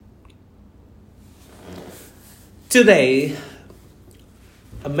Today,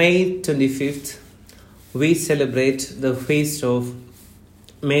 May 25th, we celebrate the feast of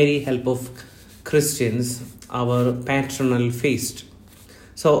Mary, Help of Christians, our patronal feast.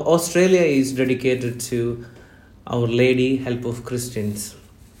 So, Australia is dedicated to Our Lady, Help of Christians.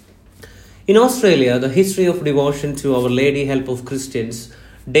 In Australia, the history of devotion to Our Lady, Help of Christians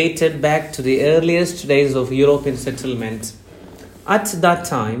dated back to the earliest days of European settlement. At that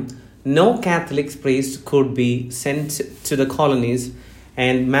time, no Catholic priest could be sent to the colonies,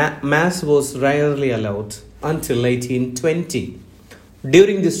 and Mass was rarely allowed until 1820.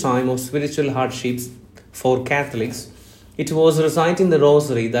 During this time of spiritual hardships for Catholics, it was reciting the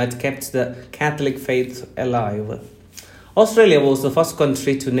Rosary that kept the Catholic faith alive. Australia was the first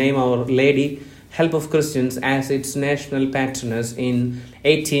country to name Our Lady, Help of Christians, as its national patroness in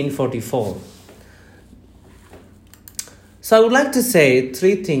 1844. So I would like to say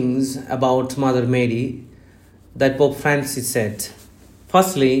three things about Mother Mary that Pope Francis said.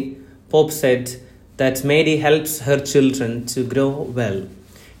 Firstly, Pope said that Mary helps her children to grow well.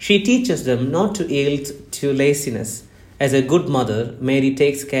 She teaches them not to yield to laziness. As a good mother, Mary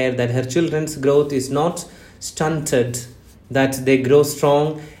takes care that her children's growth is not stunted, that they grow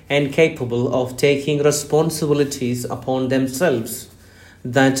strong and capable of taking responsibilities upon themselves,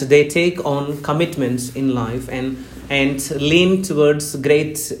 that they take on commitments in life and lean towards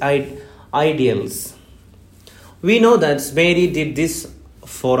great ideals. We know that Mary did this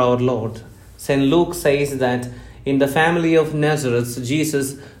for our Lord. St. Luke says that in the family of Nazareth,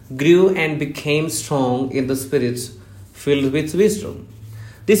 Jesus grew and became strong in the Spirit, filled with wisdom.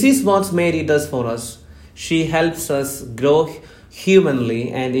 This is what Mary does for us. She helps us grow humanly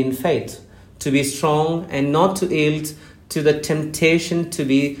and in faith, to be strong and not to yield to the temptation to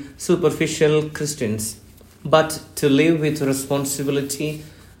be superficial Christians, but to live with responsibility,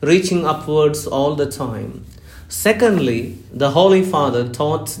 reaching upwards all the time. Secondly, the Holy Father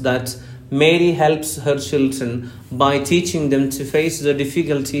taught that Mary helps her children by teaching them to face the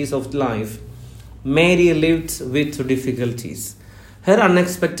difficulties of life. Mary lived with difficulties. Her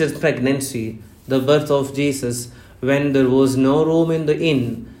unexpected pregnancy, the birth of Jesus when there was no room in the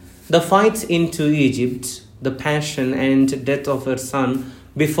inn, the flight into Egypt, the passion and death of her son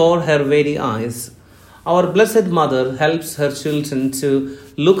before her very eyes. Our Blessed Mother helps her children to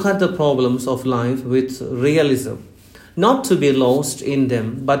look at the problems of life with realism, not to be lost in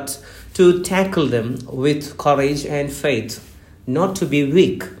them, but to tackle them with courage and faith, not to be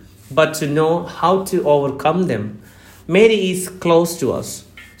weak, but to know how to overcome them. Mary is close to us,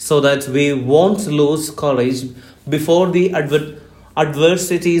 so that we won't lose courage before the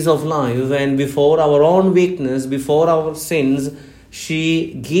adversities of life and before our own weakness, before our sins.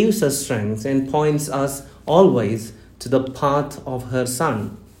 She gives us strength and points us always to the path of her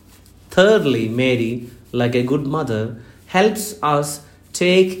Son. Thirdly, Mary, like a good mother, helps us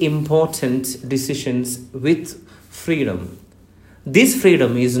take important decisions with freedom. This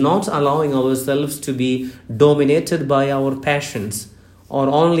freedom is not allowing ourselves to be dominated by our passions or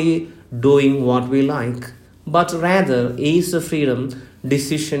only doing what we like, but rather is a freedom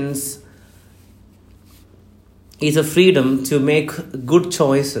to make good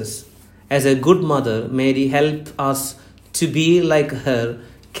choices. As a good mother, Mary helps us to be like her,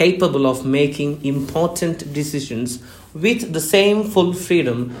 capable of making important decisions with the same full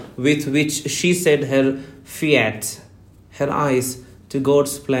freedom with which she set her eyes to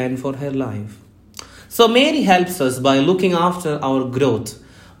God's plan for her life. So Mary helps us by looking after our growth,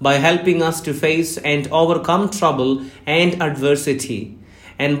 by helping us to face and overcome trouble and adversity,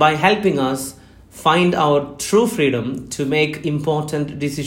 and by helping us find our true freedom to make important decisions